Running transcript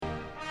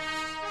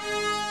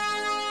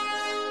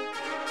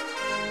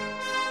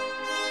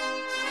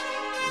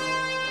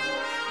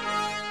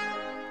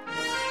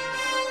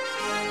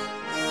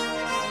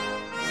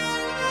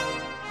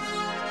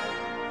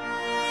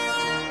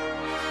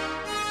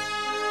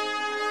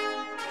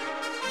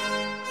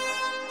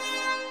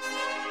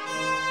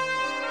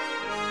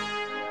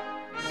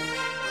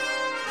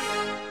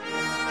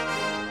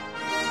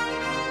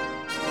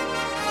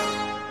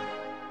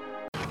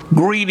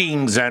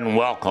Greetings and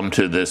welcome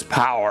to this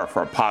Power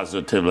for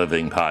Positive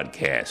Living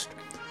podcast.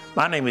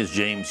 My name is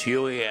James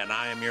Huey and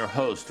I am your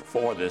host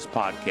for this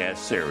podcast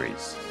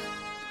series,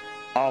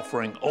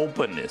 offering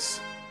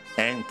openness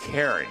and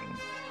caring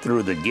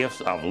through the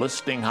gifts of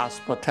listening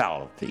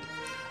hospitality.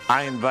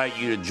 I invite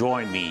you to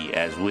join me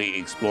as we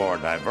explore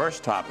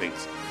diverse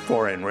topics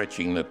for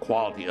enriching the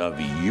quality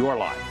of your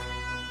life.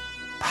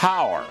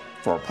 Power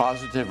for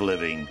positive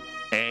living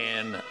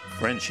and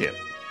friendship.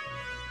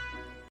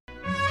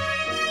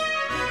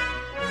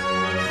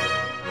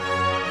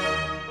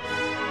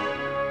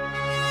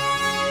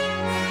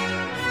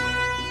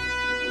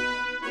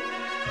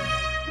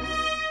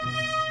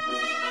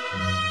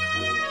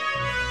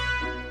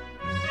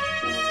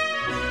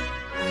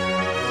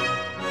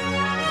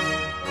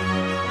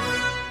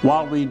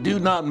 While we do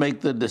not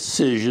make the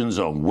decisions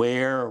on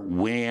where,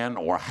 when,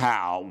 or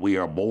how we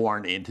are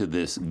born into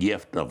this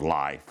gift of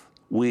life,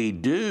 we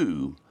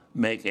do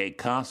make a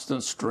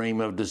constant stream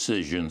of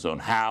decisions on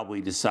how we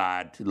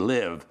decide to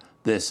live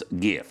this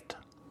gift.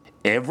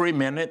 Every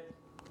minute,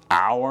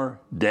 hour,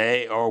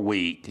 day, or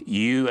week,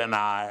 you and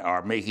I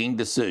are making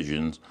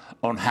decisions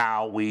on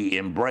how we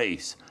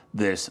embrace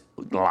this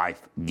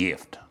life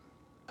gift.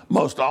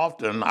 Most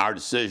often, our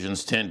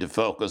decisions tend to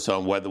focus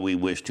on whether we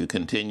wish to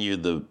continue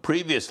the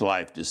previous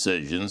life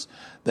decisions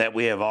that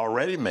we have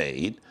already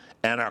made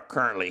and are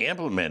currently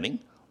implementing,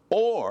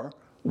 or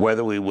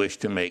whether we wish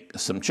to make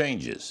some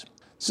changes.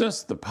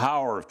 Since the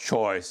power of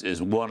choice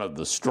is one of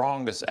the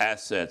strongest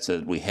assets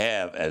that we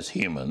have as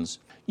humans,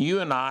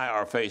 you and I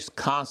are faced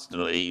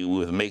constantly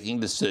with making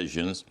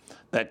decisions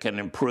that can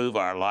improve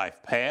our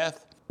life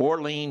path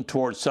or lean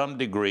towards some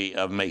degree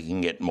of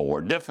making it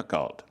more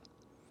difficult.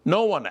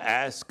 No one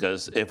asked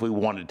us if we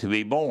wanted to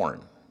be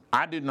born.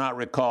 I do not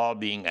recall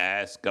being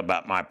asked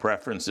about my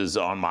preferences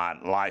on my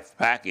life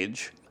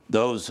package.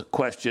 Those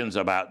questions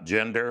about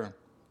gender,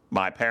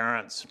 my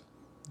parents,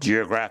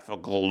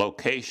 geographical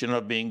location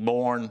of being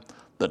born,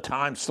 the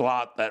time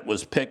slot that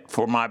was picked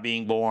for my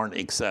being born,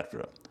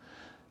 etc.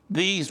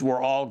 These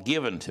were all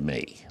given to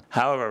me.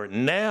 However,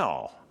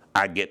 now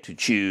I get to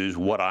choose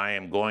what I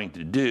am going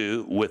to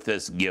do with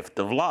this gift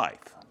of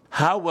life.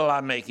 How will I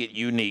make it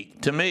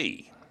unique to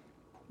me?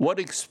 What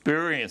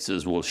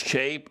experiences will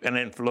shape and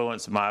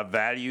influence my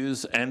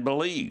values and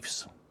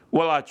beliefs?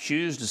 Will I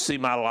choose to see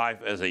my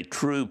life as a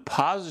true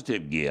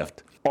positive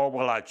gift, or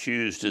will I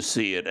choose to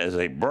see it as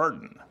a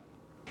burden?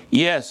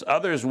 Yes,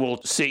 others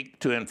will seek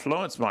to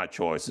influence my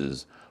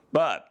choices,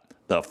 but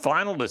the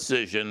final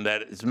decision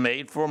that is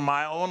made for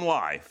my own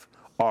life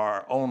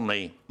are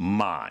only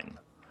mine.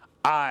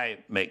 I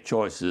make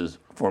choices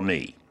for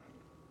me.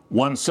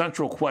 One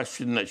central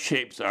question that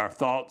shapes our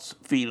thoughts,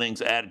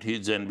 feelings,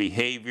 attitudes, and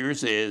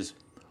behaviors is,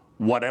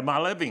 what am I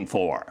living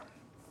for?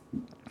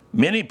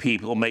 Many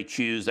people may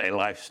choose a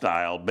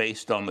lifestyle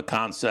based on the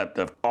concept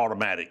of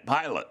automatic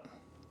pilot.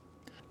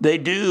 They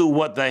do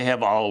what they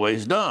have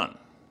always done.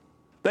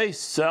 They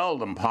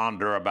seldom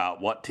ponder about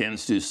what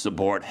tends to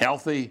support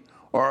healthy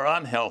or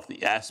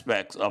unhealthy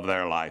aspects of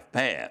their life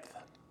path.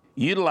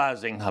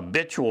 Utilizing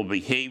habitual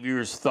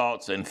behaviors,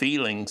 thoughts, and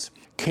feelings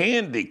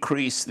can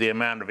decrease the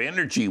amount of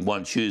energy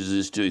one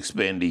chooses to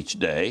expend each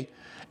day,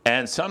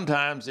 and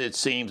sometimes it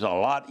seems a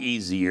lot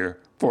easier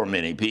for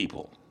many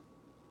people.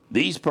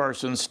 These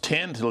persons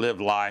tend to live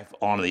life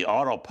on the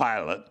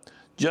autopilot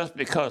just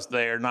because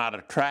they are not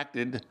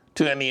attracted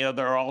to any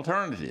other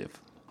alternative.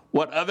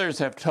 What others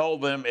have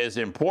told them is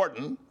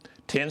important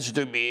tends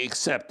to be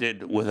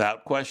accepted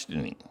without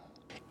questioning.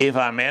 If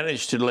I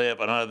manage to live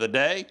another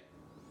day,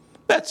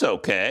 that's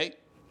okay.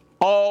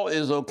 All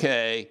is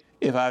okay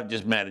if I've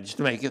just managed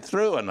to make it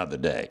through another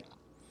day.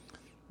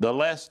 The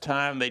less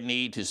time they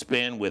need to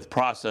spend with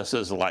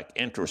processes like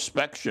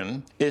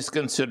introspection is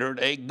considered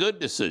a good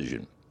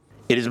decision.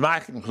 It is my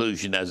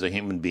conclusion as a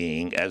human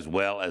being, as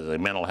well as a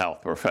mental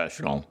health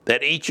professional,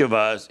 that each of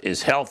us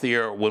is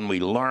healthier when we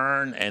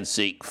learn and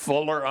seek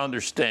fuller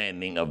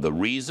understanding of the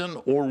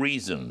reason or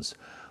reasons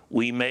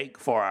we make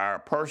for our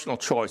personal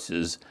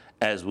choices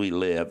as we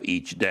live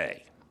each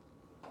day.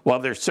 While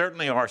there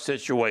certainly are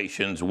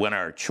situations when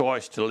our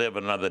choice to live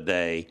another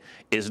day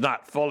is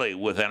not fully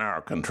within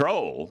our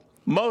control,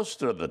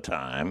 most of the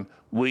time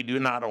we do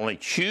not only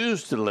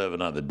choose to live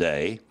another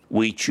day,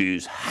 we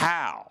choose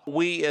how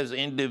we as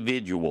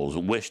individuals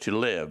wish to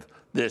live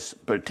this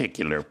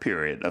particular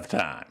period of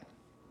time.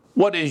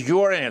 What is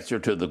your answer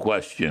to the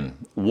question,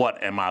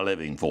 what am I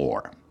living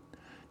for?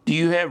 Do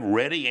you have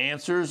ready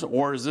answers,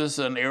 or is this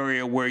an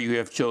area where you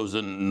have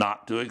chosen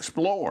not to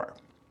explore?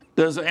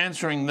 Does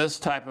answering this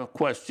type of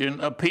question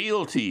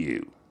appeal to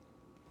you?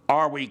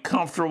 Are we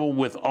comfortable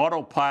with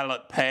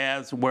autopilot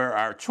paths where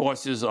our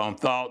choices on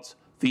thoughts,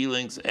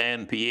 feelings,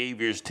 and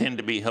behaviors tend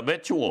to be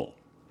habitual?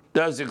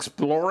 Does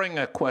exploring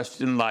a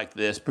question like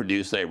this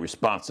produce a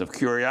response of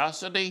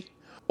curiosity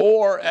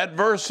or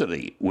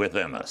adversity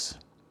within us?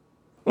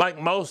 Like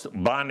most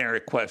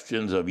binary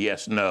questions of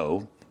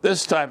yes/no,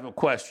 this type of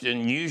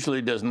question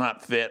usually does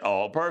not fit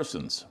all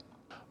persons.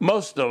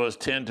 Most of us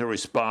tend to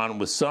respond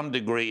with some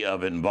degree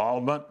of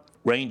involvement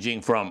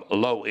ranging from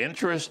low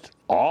interest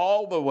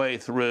all the way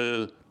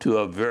through to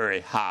a very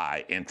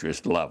high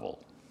interest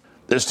level.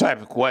 This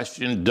type of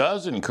question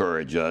does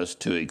encourage us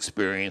to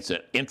experience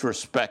an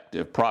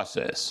introspective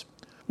process.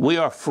 We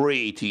are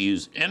free to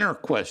use inner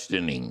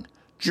questioning,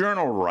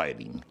 journal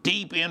writing,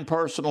 deep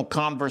impersonal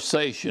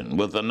conversation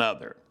with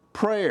another,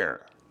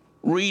 prayer,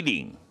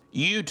 reading,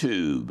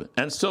 YouTube,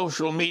 and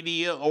social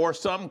media, or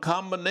some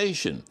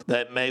combination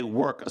that may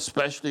work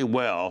especially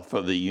well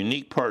for the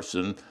unique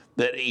person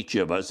that each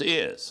of us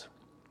is.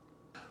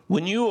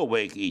 When you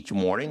awake each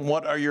morning,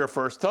 what are your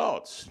first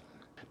thoughts?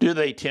 Do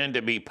they tend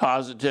to be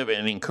positive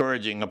and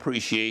encouraging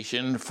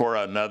appreciation for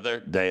another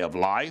day of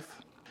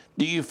life?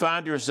 Do you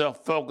find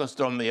yourself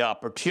focused on the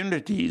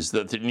opportunities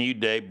that the new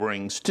day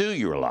brings to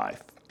your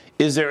life?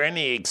 Is there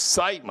any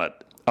excitement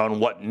on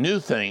what new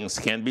things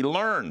can be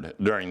learned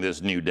during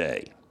this new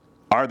day?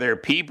 Are there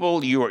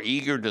people you are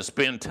eager to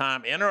spend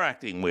time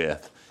interacting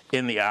with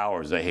in the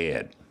hours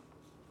ahead?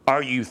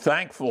 Are you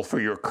thankful for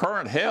your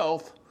current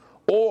health,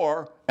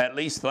 or at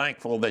least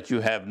thankful that you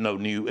have no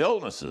new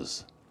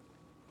illnesses?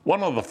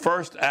 One of the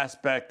first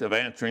aspects of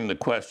answering the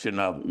question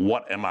of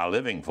what am I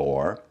living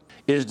for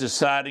is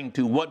deciding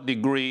to what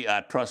degree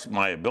I trust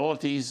my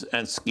abilities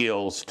and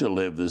skills to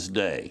live this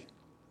day.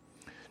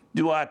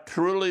 Do I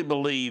truly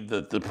believe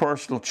that the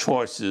personal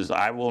choices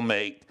I will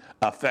make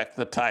affect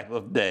the type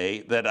of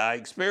day that I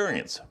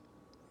experience?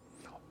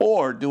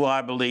 Or do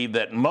I believe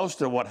that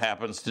most of what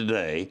happens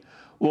today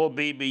will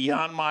be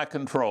beyond my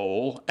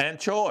control and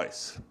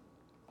choice?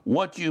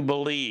 What you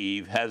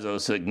believe has a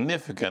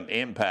significant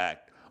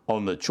impact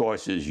on the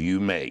choices you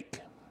make.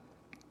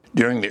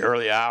 During the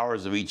early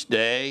hours of each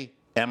day,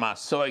 am I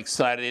so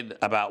excited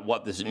about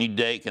what this new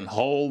day can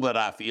hold that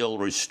I feel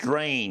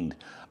restrained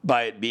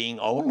by it being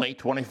only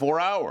 24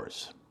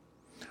 hours?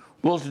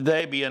 Will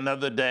today be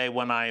another day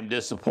when I am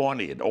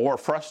disappointed or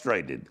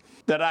frustrated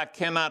that I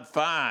cannot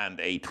find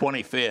a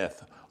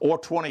 25th or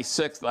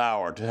 26th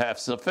hour to have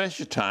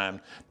sufficient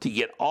time to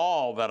get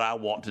all that I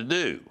want to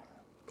do?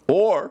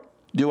 Or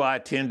do I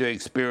tend to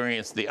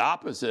experience the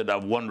opposite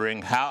of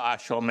wondering how I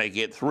shall make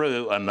it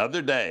through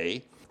another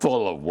day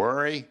full of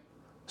worry,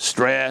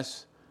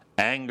 stress,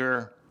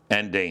 anger,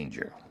 and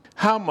danger?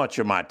 How much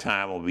of my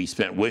time will be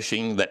spent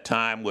wishing that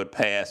time would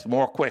pass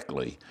more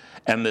quickly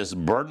and this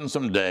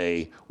burdensome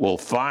day will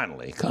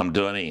finally come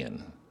to an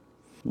end?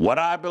 What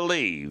I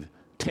believe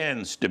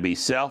tends to be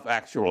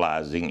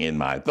self-actualizing in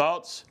my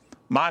thoughts,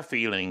 my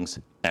feelings,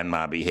 and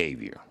my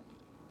behavior.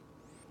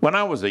 When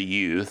I was a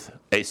youth,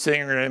 a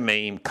singer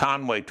named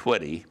Conway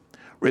Twitty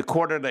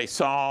recorded a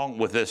song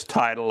with this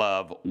title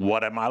of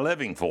What Am I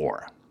Living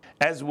For?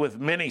 As with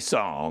many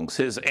songs,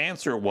 his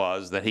answer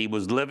was that he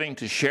was living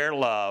to share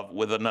love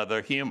with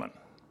another human.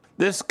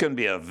 This can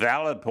be a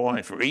valid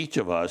point for each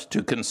of us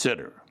to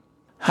consider.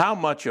 How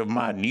much of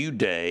my new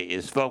day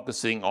is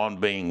focusing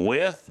on being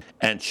with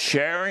and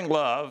sharing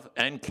love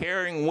and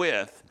caring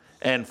with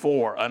and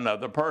for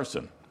another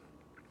person?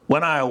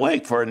 When I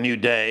awake for a new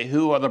day,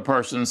 who are the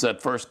persons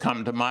that first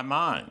come to my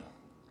mind?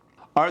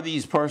 Are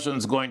these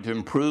persons going to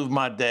improve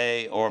my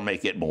day or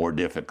make it more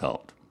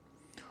difficult?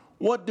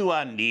 What do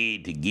I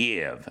need to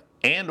give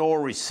and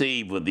or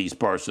receive with these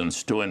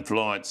persons to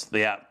influence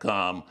the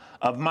outcome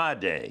of my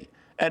day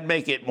and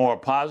make it more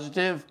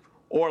positive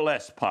or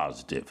less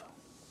positive?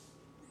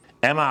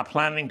 Am I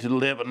planning to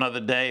live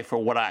another day for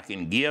what I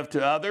can give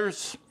to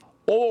others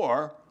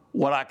or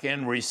what I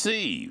can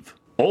receive,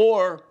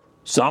 or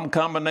some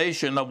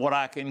combination of what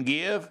I can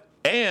give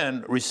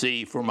and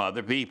receive from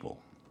other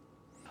people?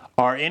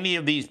 Are any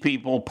of these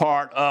people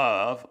part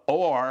of,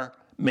 or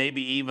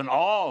maybe even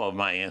all of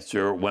my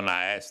answer when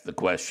I ask the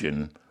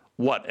question,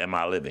 what am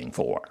I living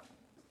for?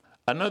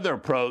 Another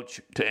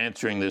approach to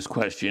answering this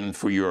question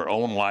for your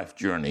own life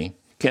journey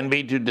can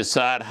be to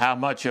decide how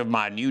much of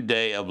my new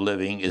day of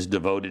living is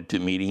devoted to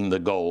meeting the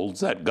goals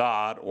that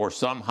God or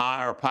some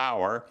higher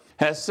power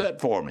has set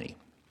for me.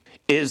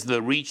 Is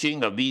the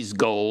reaching of these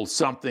goals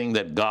something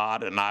that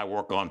God and I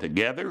work on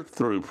together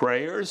through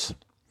prayers?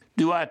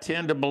 Do I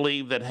tend to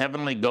believe that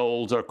heavenly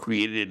goals are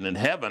created in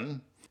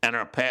heaven and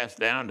are passed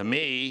down to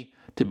me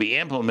to be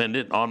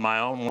implemented on my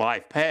own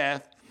life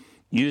path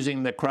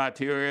using the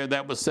criteria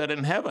that was set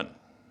in heaven?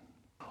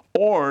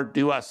 Or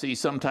do I see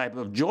some type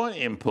of joint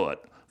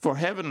input for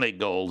heavenly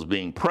goals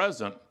being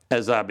present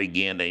as I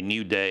begin a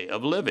new day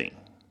of living?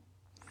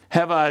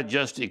 Have I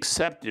just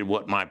accepted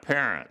what my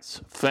parents,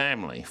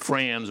 family,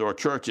 friends, or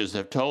churches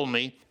have told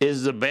me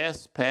is the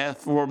best path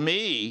for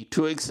me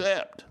to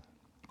accept?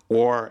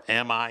 Or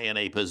am I in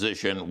a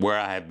position where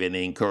I have been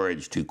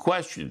encouraged to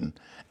question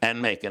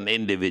and make an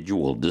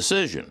individual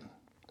decision?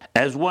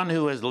 As one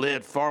who has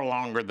lived far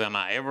longer than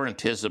I ever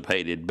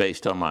anticipated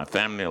based on my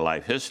family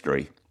life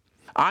history,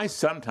 I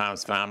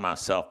sometimes find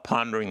myself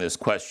pondering this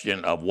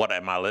question of what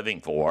am I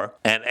living for,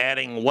 and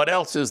adding what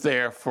else is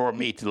there for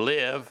me to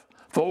live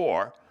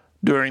for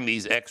during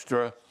these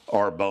extra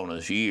or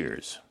bonus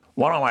years.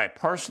 One of my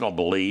personal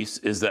beliefs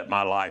is that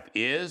my life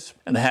is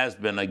and has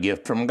been a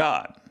gift from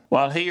God.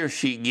 While he or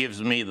she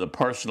gives me the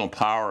personal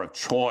power of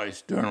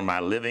choice during my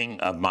living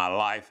of my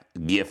life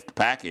gift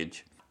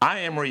package, I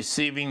am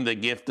receiving the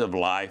gift of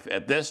life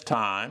at this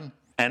time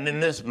and in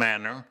this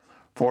manner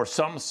for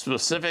some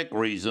specific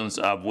reasons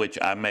of which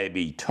I may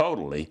be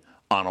totally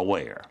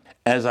unaware.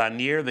 As I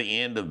near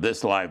the end of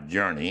this life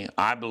journey,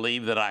 I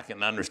believe that I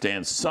can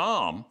understand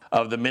some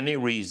of the many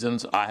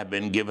reasons I have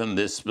been given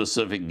this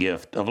specific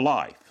gift of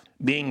life.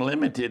 Being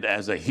limited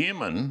as a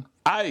human,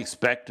 I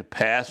expect to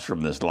pass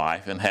from this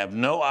life and have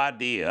no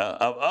idea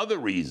of other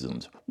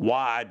reasons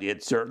why I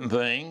did certain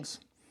things,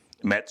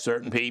 met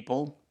certain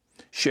people,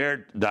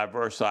 shared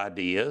diverse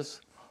ideas,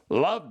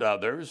 loved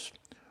others,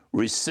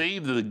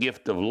 received the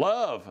gift of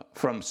love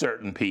from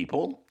certain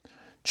people,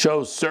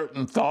 chose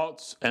certain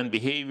thoughts and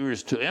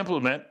behaviors to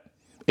implement,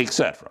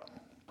 etc.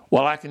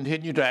 While I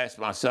continue to ask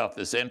myself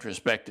this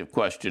introspective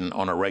question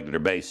on a regular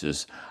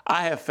basis,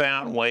 I have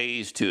found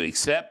ways to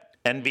accept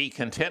and be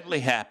contently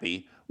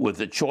happy with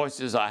the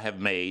choices I have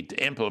made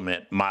to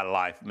implement my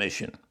life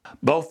mission,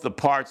 both the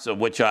parts of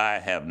which I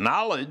have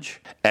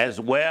knowledge,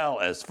 as well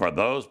as for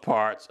those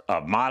parts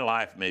of my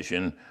life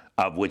mission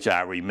of which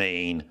I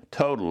remain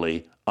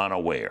totally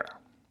unaware.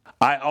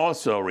 I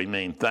also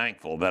remain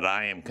thankful that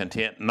I am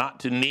content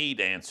not to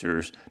need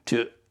answers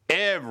to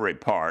every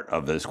part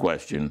of this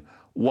question,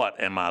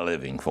 what am I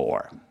living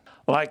for?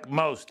 Like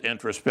most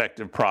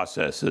introspective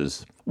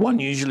processes, one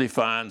usually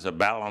finds a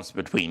balance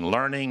between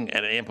learning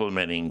and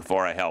implementing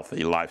for a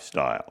healthy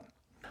lifestyle.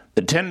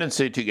 The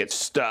tendency to get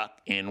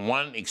stuck in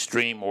one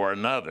extreme or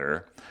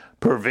another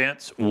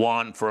prevents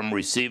one from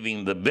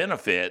receiving the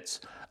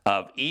benefits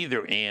of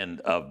either end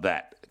of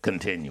that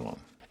continuum.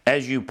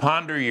 As you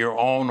ponder your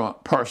own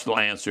personal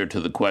answer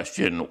to the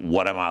question,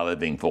 what am I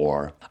living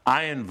for?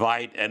 I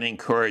invite and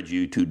encourage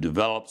you to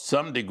develop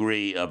some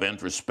degree of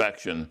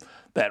introspection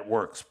that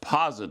works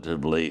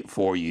positively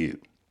for you.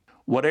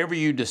 Whatever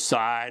you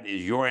decide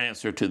is your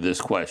answer to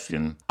this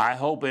question, I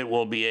hope it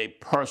will be a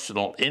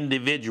personal,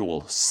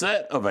 individual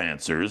set of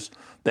answers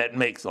that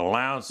makes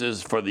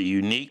allowances for the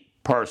unique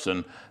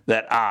person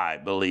that I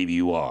believe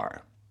you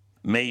are.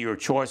 May your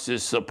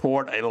choices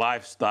support a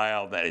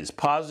lifestyle that is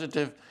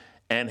positive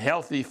and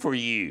healthy for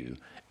you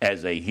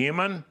as a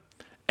human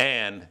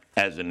and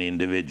as an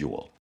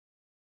individual.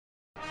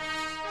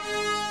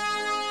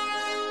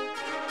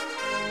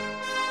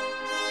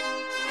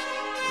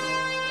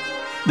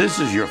 This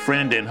is your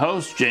friend and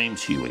host,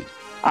 James Huey.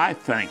 I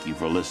thank you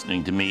for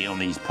listening to me on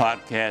these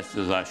podcasts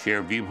as I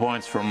share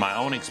viewpoints from my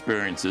own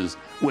experiences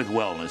with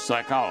wellness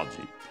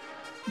psychology.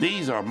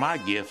 These are my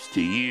gifts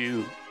to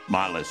you,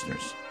 my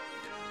listeners.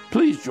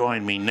 Please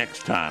join me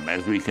next time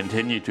as we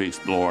continue to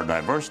explore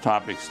diverse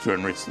topics to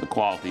enrich the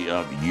quality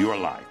of your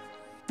life.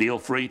 Feel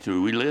free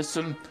to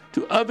re-listen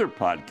to other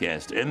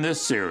podcasts in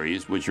this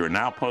series, which are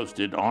now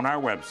posted on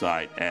our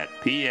website at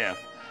pfpl.us.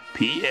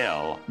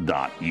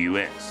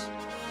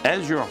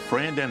 As your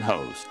friend and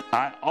host,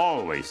 I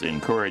always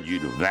encourage you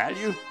to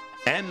value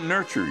and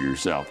nurture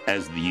yourself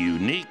as the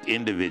unique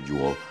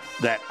individual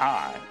that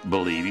I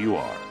believe you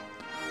are.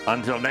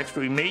 Until next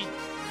we meet,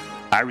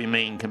 I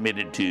remain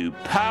committed to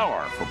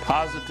power for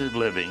positive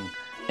living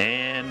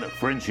and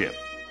friendship.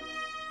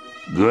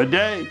 Good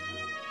day.